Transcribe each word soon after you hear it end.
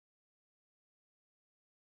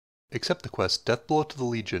Accept the quest Deathblow to the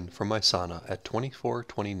Legion from ISHANAH at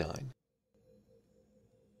 2429.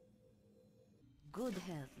 Good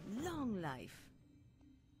health, long life.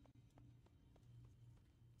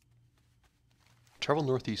 Travel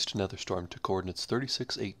northeast to NETHERSTORM to coordinates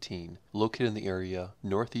 3618, located in the area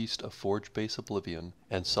northeast of Forge Base Oblivion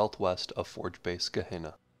and southwest of Forge Base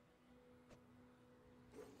Gehenna.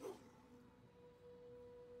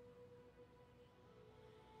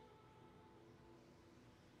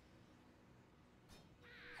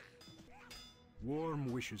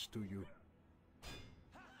 Warm wishes to you.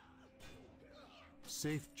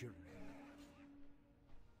 Safe journey.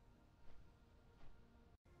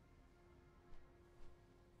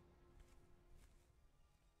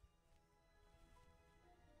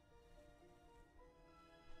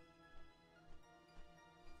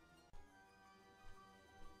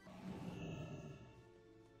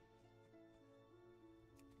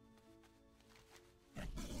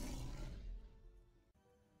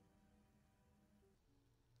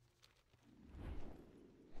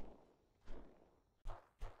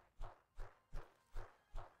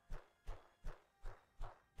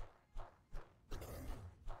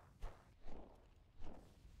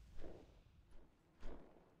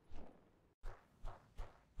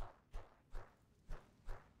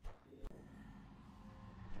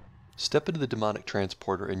 Step into the demonic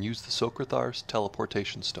transporter and use the SOCRETHAR'S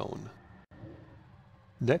Teleportation Stone.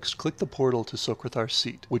 Next, click the portal to SOCRETHAR'S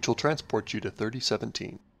seat, which will transport you to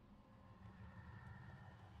 3017.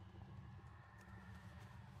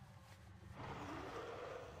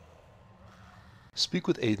 Speak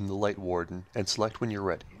with ADYEN the Lightwarden and select when you're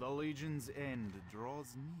ready. The Legion's end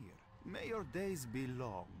draws near. May your days be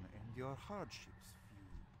long and your hardships few.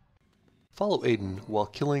 Follow ADYEN while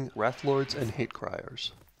killing WRATH Lords and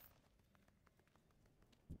HATECRYERs.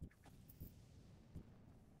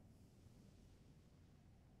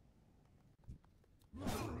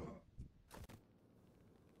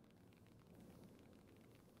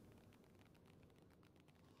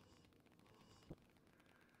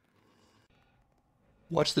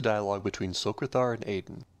 Watch the dialogue between SOCRETHAR and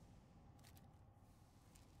ADYEN.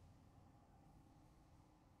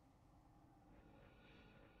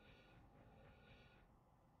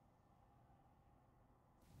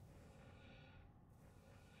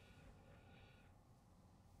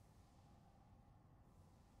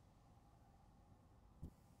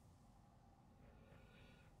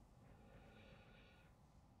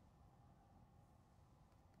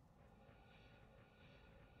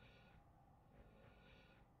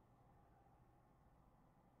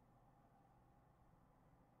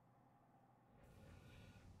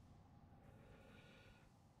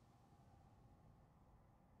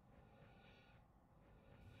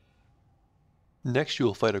 Next you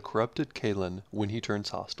will fight a corrupted KAYLAAN when he turns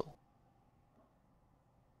hostile.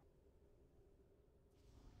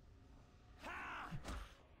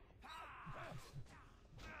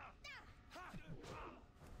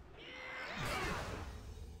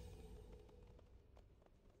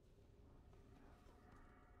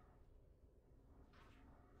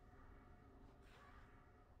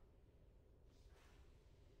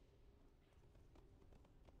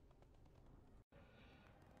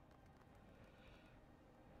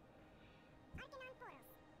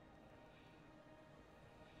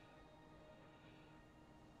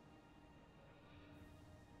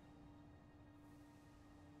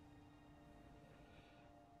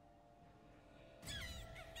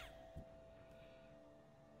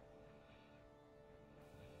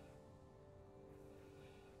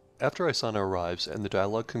 After ISHANAH arrives and the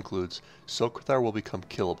dialogue concludes, SOCRETHAR will become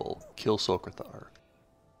killable. Kill SOCRETHAR.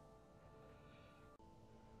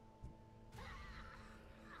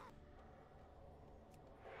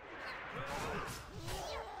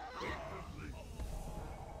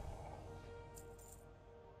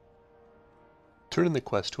 Turn in the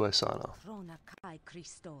quest to ISHANAH. Rona kai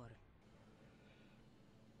Christor.